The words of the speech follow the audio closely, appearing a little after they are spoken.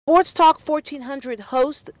Sports Talk 1400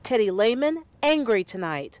 host Teddy Lehman angry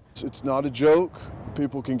tonight. It's not a joke.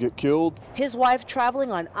 People can get killed. His wife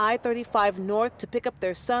traveling on I-35 North to pick up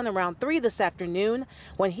their son around 3 this afternoon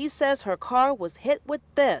when he says her car was hit with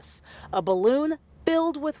this, a balloon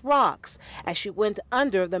filled with rocks as she went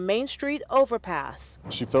under the Main Street overpass.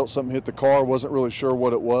 She felt something hit the car, wasn't really sure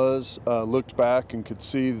what it was, looked back and could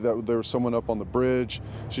see that there was someone up on the bridge.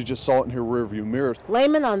 She just saw it in her rearview mirror.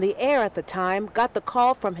 Lehman, on the air at the time, got the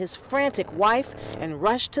call from his frantic wife and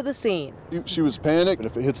rushed to the scene. She was panicked.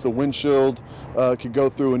 If it hits the windshield, it could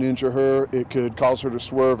go through and injure her. It could cause her to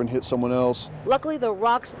swerve and hit someone else. Luckily, the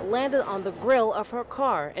rocks landed on the grill of her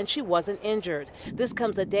car and she wasn't injured. This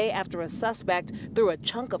comes a day after a suspect threw a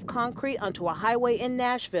chunk of concrete onto a highway in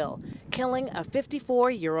Nashville, killing a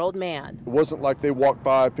 54-year-old man. It wasn't like they walked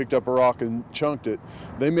by, picked up a rock and chunked it.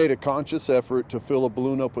 They made a conscious effort to fill a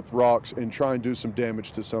balloon up with rocks and try and do some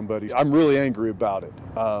damage to somebody. I'm really angry about it.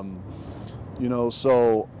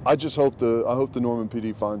 So I just hope the Norman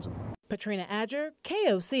PD finds him. Patrina Adger,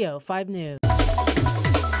 KOCO 5 News.